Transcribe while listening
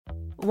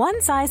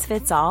One size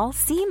fits all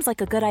seems like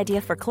a good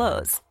idea for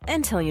clothes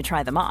until you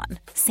try them on.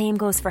 Same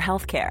goes for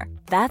healthcare.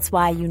 That's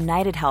why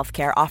United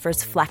Healthcare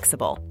offers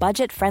flexible,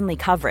 budget-friendly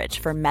coverage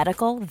for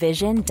medical,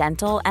 vision,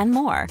 dental, and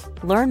more.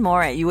 Learn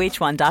more at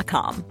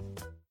uh1.com.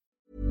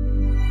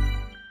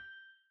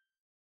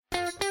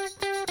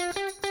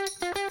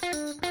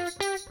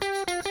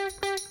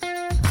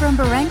 From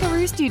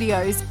Barangaroo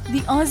Studios, the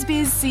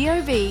AusBiz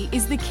COB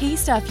is the key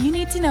stuff you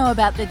need to know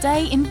about the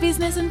day in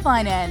business and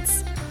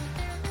finance.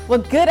 Well,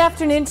 good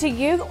afternoon to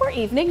you, or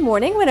evening,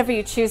 morning, whenever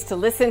you choose to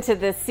listen to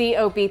the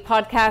COB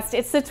podcast.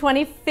 It's the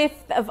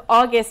 25th of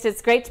August.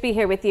 It's great to be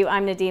here with you.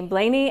 I'm Nadine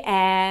Blaney,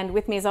 and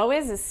with me as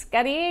always is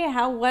Scuddy.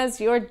 How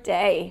was your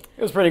day?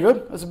 It was pretty good.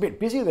 It was a bit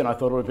busier than I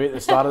thought it would be at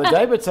the start of the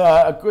day, but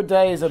a good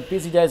day is a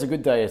busy day is a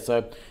good day.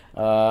 So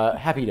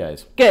happy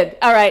days. Good.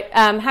 All right.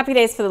 Happy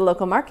days for the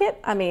local market.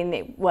 I mean,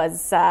 it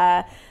was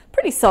a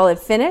pretty solid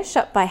finish,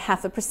 up by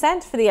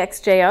 0.5% for the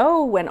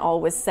XJO when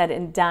all was said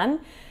and done.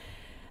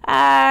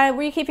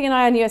 Were you keeping an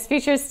eye on US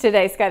futures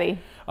today, Scotty?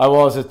 I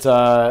was.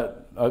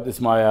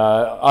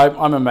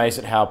 I'm amazed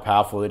at how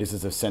powerful it is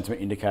as a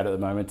sentiment indicator at the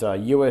moment.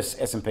 US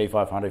S&P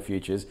 500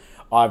 futures,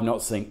 I've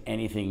not seen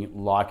anything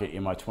like it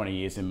in my 20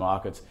 years in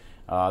markets.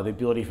 The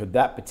ability for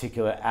that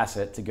particular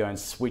asset to go and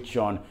switch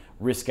on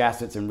risk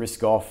assets and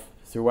risk off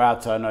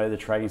throughout the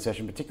trading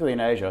session, particularly in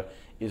Asia,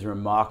 is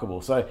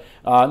remarkable. So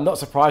not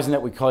surprising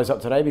that we close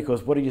up today,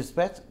 because what do you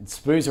expect?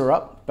 SPOOs are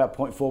up about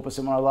 0.4%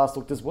 when I last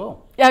looked as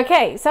well.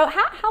 Okay, so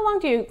how long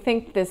do you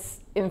think this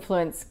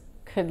influence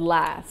could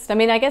last? I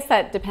mean, I guess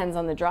that depends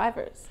on the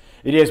drivers.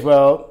 It is.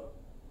 Well,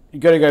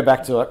 you've got to go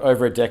back to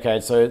over a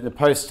decade. So the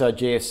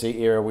post-GFC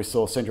era, we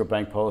saw central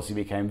bank policy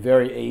became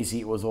very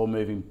easy. It was all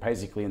moving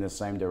basically in the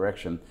same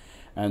direction.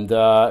 And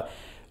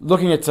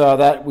looking at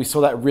that, we saw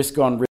that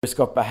risk-on,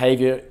 risk-off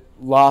behaviour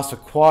last for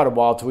quite a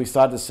while till we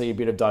started to see a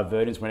bit of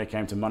divergence when it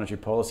came to monetary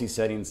policy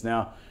settings.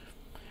 Now,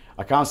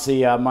 I can't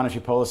see monetary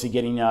policy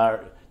getting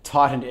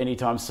tightened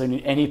anytime soon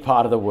in any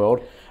part of the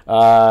world.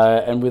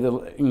 And with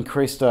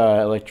increased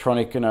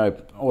electronic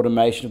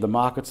automation of the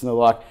markets and the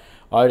like,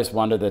 I just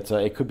wonder that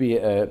it could be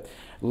a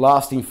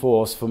lasting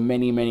force for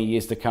many, many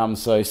years to come.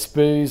 So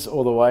SPOOs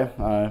all the way,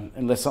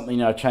 unless something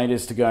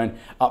changes to go and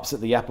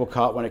upset the apple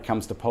cart when it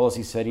comes to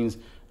policy settings.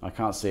 I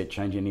can't see it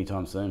changing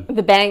anytime soon.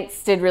 The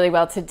banks did really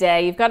well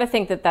today. You've got to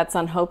think that that's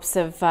on hopes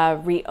of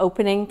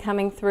reopening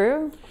coming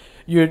through?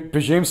 You'd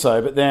presume so,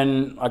 but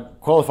then I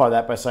qualify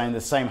that by saying the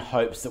same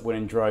hopes that went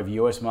and drove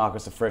US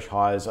markets to fresh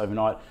highs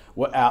overnight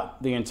were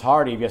out the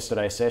entirety of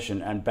yesterday's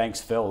session, and banks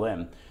fell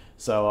then.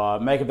 So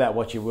make of that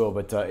what you will,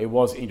 but it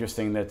was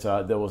interesting that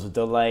there was a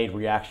delayed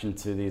reaction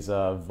to these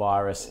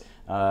virus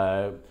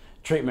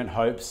treatment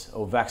hopes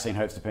or vaccine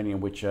hopes, depending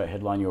on which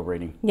headline you're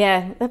reading.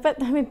 Yeah,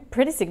 but I mean,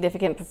 pretty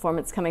significant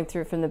performance coming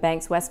through from the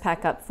banks.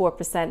 Westpac up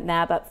 4%,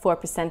 NAB up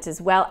 4% as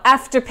well.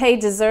 Afterpay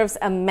deserves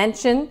a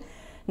mention.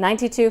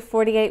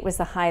 92.48 was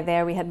the high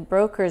there. We had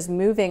brokers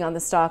moving on the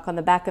stock on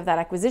the back of that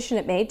acquisition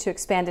it made to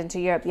expand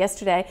into Europe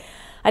yesterday.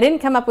 I didn't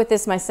come up with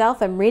this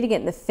myself. I'm reading it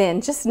in the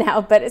Fin just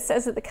now, but it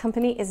says that the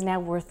company is now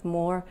worth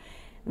more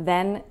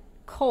than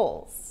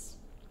Coles.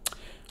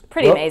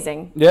 Pretty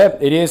amazing. Yeah,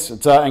 it is.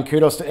 And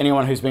kudos to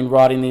anyone who's been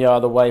riding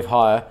the wave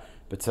higher.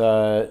 But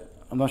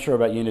I'm not sure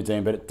about you,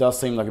 Nadine, but it does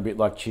seem like a bit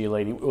like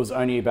cheerleading. It was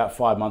only about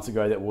 5 months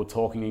ago that we were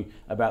talking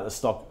about the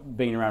stock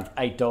being around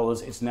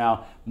 $8. It's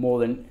now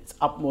it's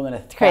up more than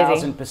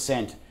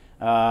 1,000%.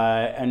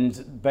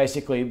 And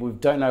basically, we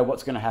don't know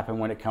what's going to happen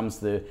when it comes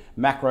to the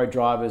macro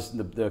drivers,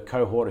 the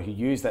cohort who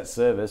use that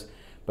service.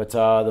 But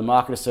the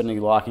market is certainly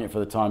liking it for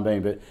the time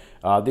being. But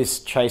this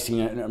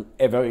chasing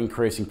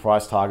ever-increasing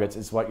price targets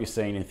is what you're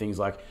seeing in things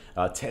like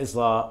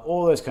Tesla,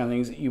 all those kind of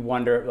things. You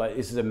wonder, like,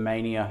 is it a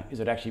mania? Is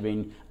it actually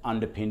being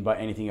underpinned by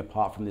anything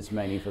apart from this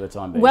mania for the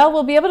time being? Well,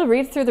 we'll be able to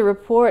read through the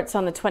reports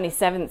on the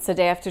 27th, so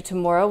day after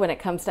tomorrow, when it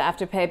comes to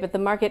Afterpay. But the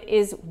market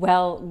is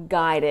well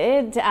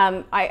guided.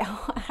 I've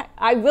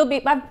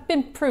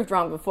been proved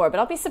wrong before,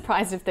 but I'll be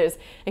surprised if there's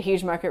a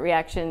huge market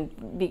reaction,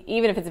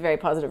 even if it's a very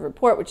positive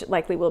report, which it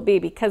likely will be,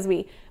 because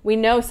we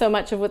know so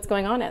much of what's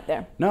going on out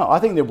there. No, I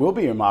think there will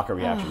be a market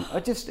reaction.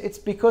 It's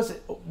because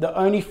the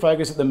only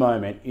focus at the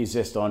moment is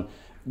just on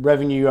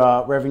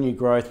revenue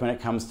growth when it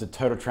comes to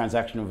total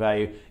transactional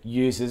value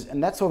users,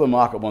 and that's all the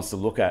market wants to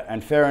look at.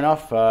 And fair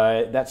enough,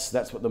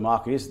 that's what the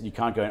market is. You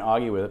can't go and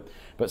argue with it.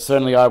 But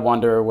certainly, I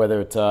wonder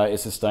whether it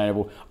is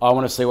sustainable. I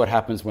want to see what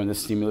happens when the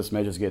stimulus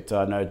measures get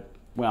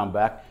wound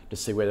back, to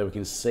see whether we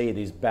can see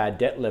these bad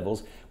debt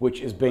levels,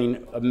 which has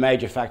been a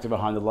major factor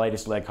behind the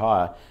latest leg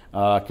higher,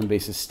 can be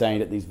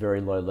sustained at these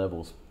very low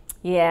levels.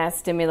 Yeah,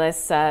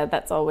 stimulus,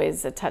 that's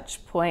always a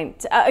touch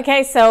point.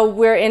 Okay, so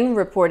we're in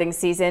reporting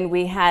season.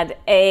 We had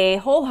a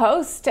whole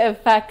host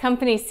of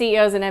company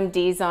CEOs and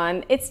MDs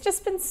on. It's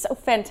just been so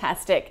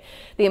fantastic,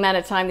 the amount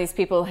of time these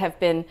people have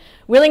been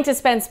willing to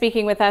spend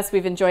speaking with us.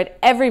 We've enjoyed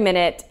every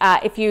minute.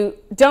 If you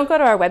don't go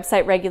to our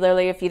website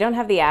regularly, if you don't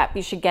have the app,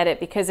 you should get it,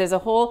 because there's a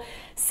whole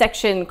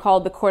section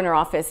called the Corner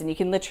Office, and you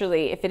can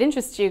literally, if it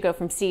interests you, go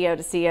from CEO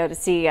to CEO to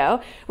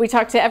CEO. We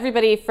talked to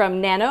everybody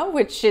from Nano,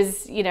 which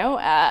is,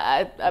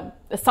 a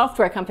a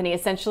software company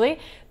essentially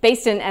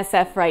based in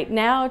SF right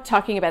now,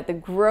 talking about the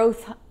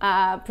growth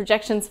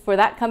projections for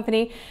that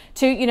company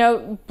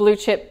to, blue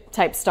chip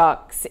type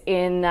stocks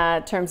in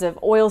terms of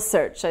Oil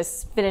Search. I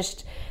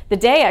finished the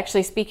day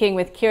actually speaking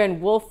with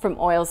Kieran Wolf from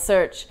Oil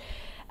Search.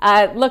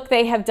 Look,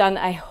 they have done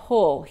a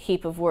whole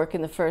heap of work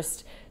in the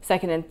first,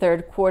 second and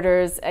third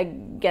quarters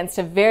against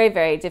a very,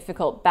 very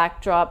difficult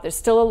backdrop. There's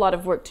still a lot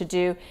of work to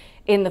do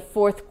in the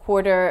fourth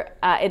quarter.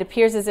 It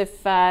appears as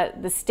if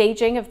the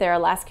staging of their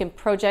Alaskan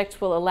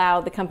project will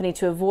allow the company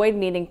to avoid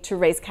needing to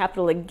raise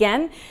capital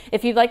again.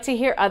 If you'd like to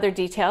hear other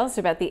details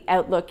about the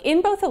outlook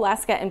in both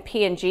Alaska and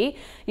PNG,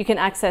 you can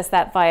access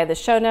that via the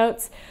show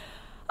notes.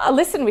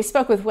 Listen, we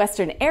spoke with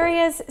Western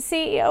Areas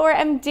CEO or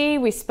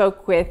MD. We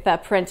spoke with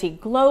Parenti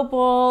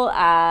Global.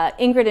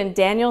 Ingrid and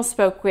Daniel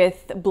spoke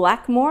with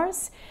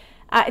Blackmores.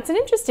 It's an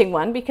interesting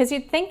one because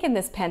you'd think in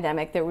this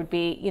pandemic there would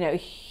be, a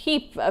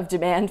heap of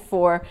demand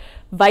for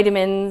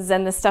vitamins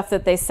and the stuff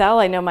that they sell.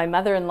 I know my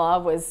mother-in-law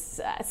was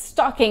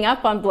stocking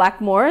up on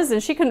Blackmores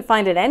and she couldn't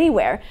find it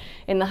anywhere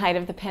in the height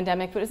of the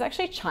pandemic, but it was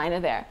actually China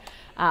there.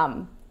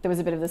 There was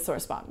a bit of the sore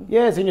spot.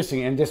 Yeah, it's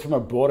interesting. And just from a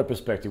broader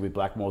perspective with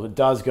Blackmores, it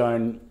does go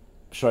and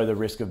show the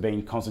risk of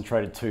being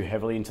concentrated too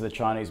heavily into the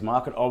Chinese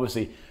market.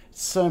 Obviously,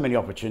 so many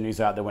opportunities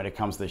out there when it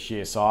comes to the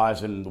sheer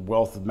size and the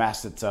wealth of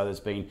mass that's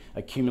been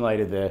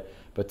accumulated there.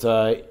 But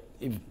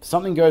if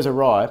something goes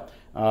awry,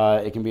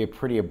 it can be a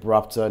pretty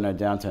abrupt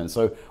downturn.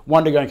 So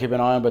one to go and keep an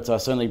eye on, but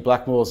certainly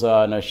Blackmore's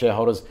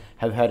shareholders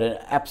have had an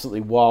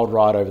absolutely wild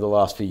ride over the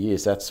last few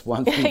years. That's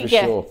one thing for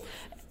sure.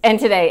 And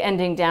today,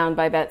 ending down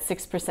by about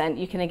 6%.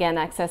 You can again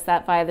access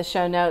that via the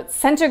show notes.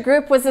 Centre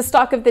Group was the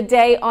stock of the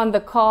day on the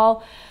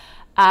call.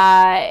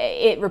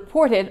 It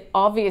reported,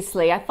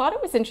 obviously, I thought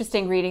it was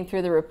interesting reading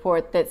through the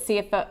report that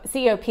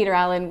CEO Peter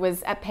Allen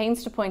was at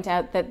pains to point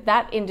out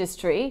that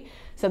industry,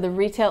 so the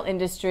retail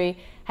industry,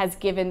 has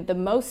given the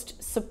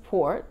most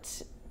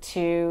support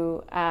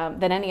to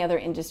than any other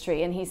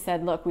industry. And he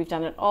said, look, we've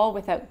done it all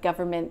without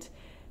government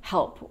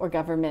help or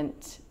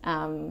government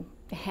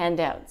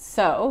handouts.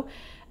 So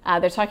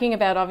they're talking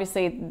about,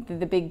 obviously,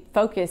 the big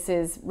focus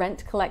is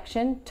rent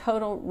collection,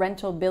 total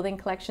rental building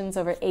collections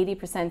over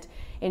 80%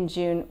 in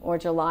June or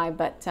July,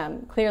 but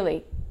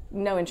clearly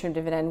no interim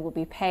dividend will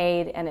be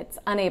paid and it's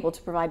unable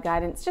to provide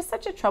guidance. Just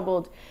such a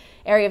troubled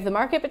area of the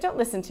market, but don't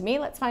listen to me.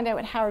 Let's find out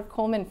what Howard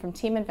Coleman from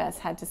Team Invest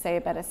had to say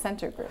about a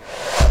Centre Group.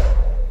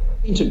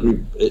 Centre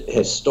Group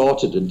has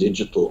started a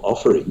digital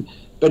offering,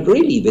 but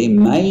really their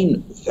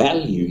main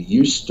value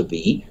used to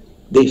be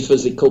their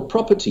physical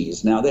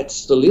properties. Now that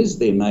still is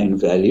their main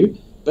value,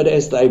 but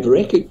as they've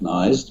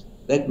recognised,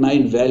 that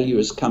main value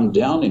has come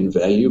down in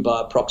value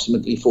by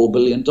approximately $4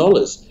 billion.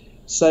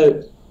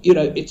 So,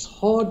 it's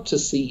hard to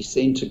see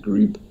Centre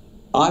Group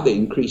either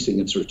increasing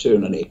its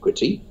return on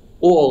equity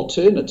or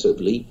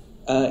alternatively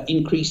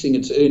increasing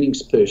its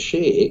earnings per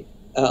share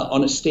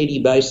on a steady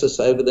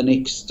basis over the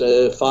next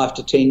 5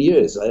 to 10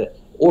 years.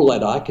 All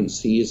that I can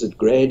see is it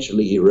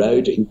gradually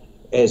eroding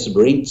as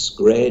rents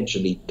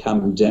gradually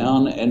come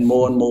down and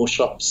more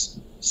shops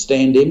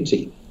stand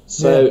empty.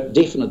 So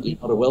definitely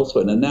not a wealth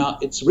winner. Now,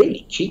 it's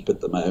really cheap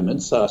at the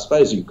moment, so I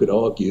suppose you could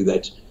argue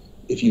that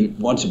if you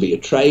want to be a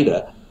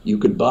trader, you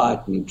could buy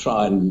it and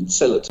try and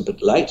sell it a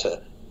bit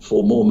later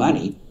for more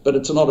money, but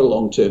it's not a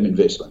long-term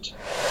investment.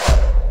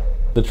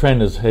 The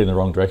trend is heading in the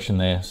wrong direction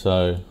there.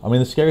 So,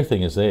 the scary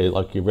thing is there,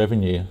 like your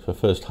revenue for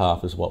first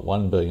half is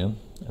 $1 billion,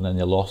 and then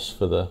your loss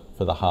for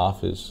the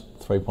half is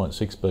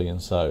 $3.6 billion.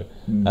 So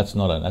that's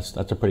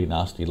a pretty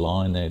nasty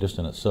line there just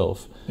in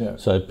itself. Yeah.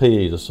 So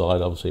PEs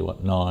aside, obviously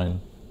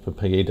 9 for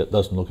PE, that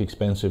doesn't look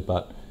expensive,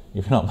 but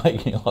if you're not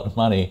making a lot of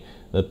money,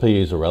 the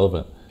PE is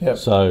irrelevant. Yep.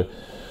 So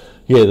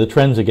the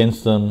trend's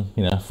against them,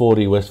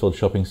 40 Westfield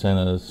shopping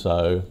centres.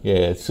 So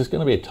it's just going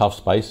to be a tough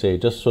space there.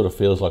 It just sort of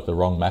feels like the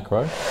wrong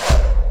macro.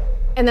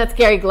 And that's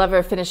Gary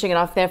Glover finishing it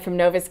off there from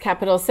Novus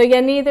Capital. So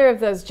neither of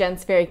those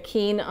gents very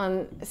keen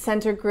on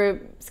Centre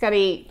Group.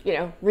 Scotty,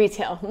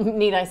 retail.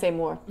 Need I say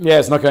more? Yeah,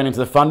 it's not going into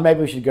the fund.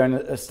 Maybe we should go and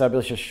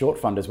establish a short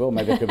fund as well.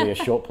 Maybe it could be a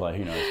short play.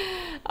 Who knows?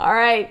 All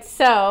right.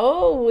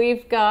 So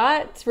we've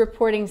got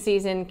reporting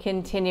season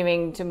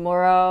continuing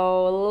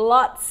tomorrow.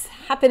 Lots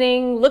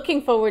happening.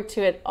 Looking forward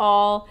to it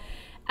all.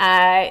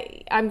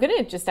 I'm going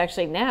to just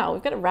we've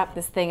got to wrap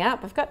this thing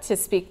up. I've got to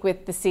speak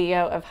with the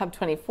CEO of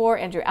Hub24,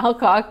 Andrew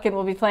Alcock, and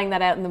we'll be playing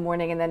that out in the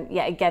morning. And then,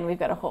 again, we've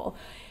got a whole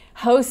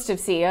host of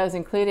CEOs,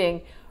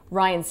 including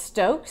Ryan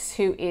Stokes,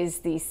 who is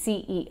the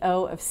CEO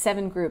of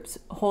Seven Groups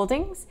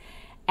Holdings.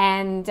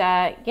 And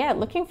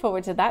looking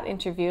forward to that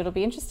interview. It'll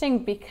be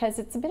interesting because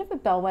it's a bit of a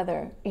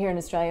bellwether here in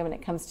Australia when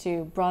it comes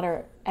to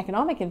broader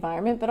economic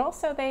environment, but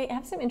also they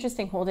have some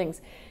interesting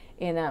holdings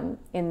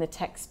in the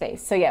tech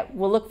space. So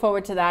we'll look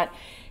forward to that.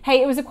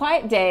 Hey, it was a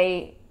quiet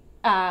day.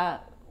 I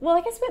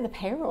guess we had the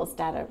payrolls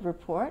data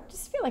report.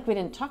 Just feel like we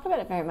didn't talk about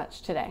it very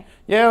much today.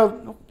 Yeah,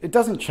 it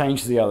doesn't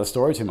change the other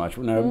story too much.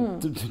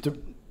 To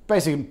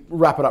basically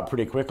wrap it up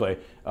pretty quickly,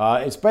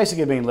 it's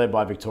basically being led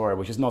by Victoria,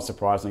 which is not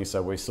surprising.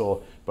 So we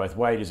saw both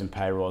wages and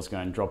payrolls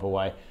going to drop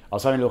away. I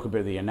was having a look at a bit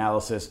of the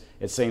analysis.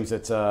 It seems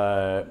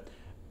that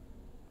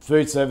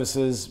food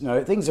services,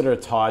 things that are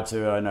tied to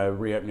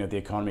reopening of the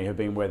economy have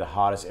been where the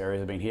hardest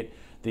areas have been hit.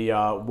 The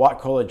white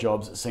collar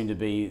jobs seem to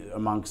be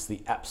amongst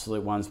the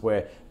absolute ones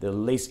where the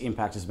least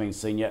impact has been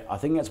seen yet. I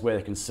think that's where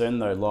the concern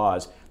though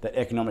lies, that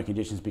economic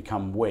conditions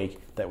become weak,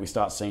 that we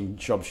start seeing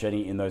job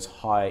shedding in those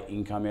higher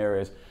income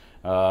areas.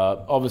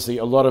 Obviously,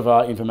 a lot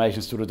of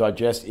information still to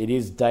digest. It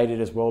is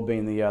dated as well,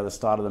 being the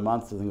start of the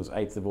month. I think it was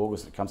 8th of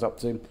August it comes up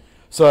to.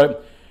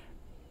 So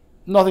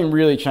nothing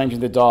really changing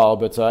the dial,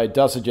 but it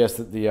does suggest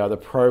that the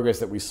progress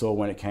that we saw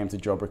when it came to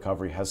job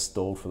recovery has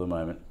stalled for the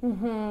moment.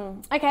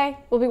 Okay,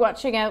 we'll be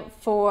watching out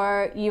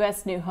for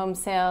US new home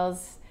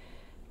sales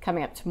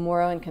coming up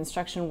tomorrow and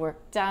construction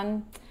work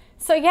done.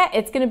 So yeah,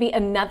 it's going to be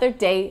another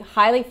day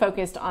highly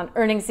focused on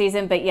earnings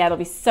season, but yeah, it'll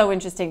be so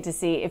interesting to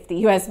see if the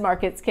US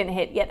markets can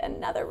hit yet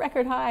another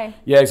record high.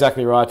 Yeah,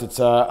 exactly right. It's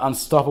an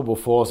unstoppable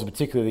force,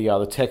 particularly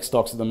the tech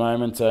stocks at the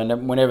moment.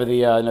 And whenever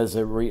there's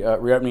a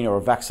reopening or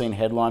a vaccine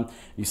headline,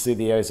 you see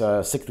those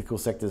cyclical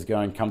sectors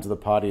come to the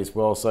party as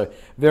well. So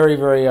very,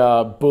 very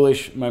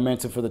bullish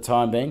momentum for the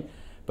time being.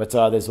 But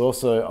there's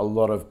also a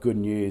lot of good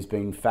news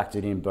being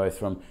factored in, both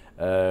from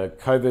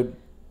COVID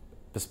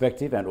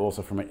perspective and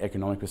also from an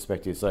economic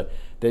perspective. So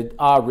there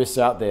are risks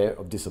out there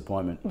of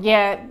disappointment.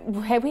 Yeah,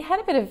 we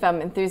had a bit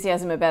of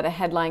enthusiasm about a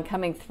headline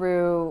coming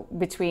through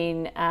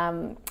between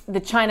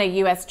the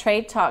China-US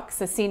trade talks.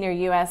 The senior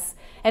US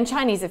and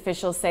Chinese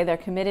officials say they're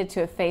committed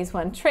to a phase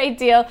 1 trade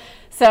deal.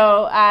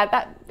 So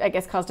that, I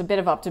guess, caused a bit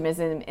of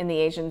optimism in the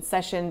Asian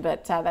session,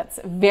 but that's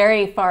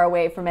very far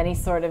away from any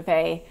sort of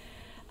a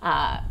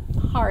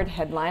hard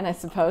headline, I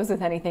suppose,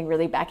 with anything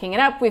really backing it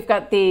up. We've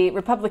got the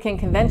Republican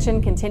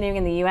convention continuing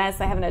in the US.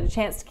 I haven't had a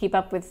chance to keep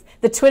up with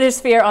the Twitter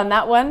sphere on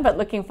that one, but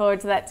looking forward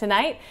to that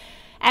tonight.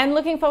 And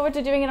looking forward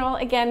to doing it all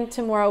again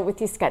tomorrow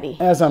with you, Scuddy.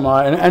 As am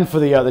I. And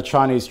for the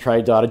Chinese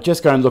trade data,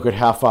 just go and look at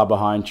how far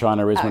behind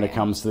China is when it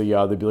comes to the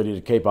ability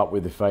to keep up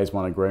with the phase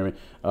 1 agreement.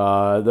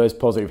 Those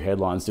positive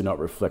headlines do not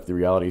reflect the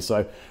reality.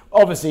 So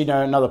obviously,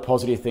 another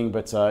positive thing,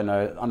 but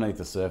underneath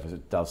the surface,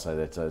 it does say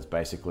that it's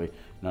basically,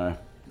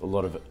 a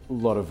lot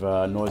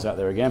of noise out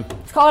there again.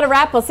 Let's call it a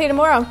wrap. We'll see you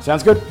tomorrow.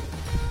 Sounds good.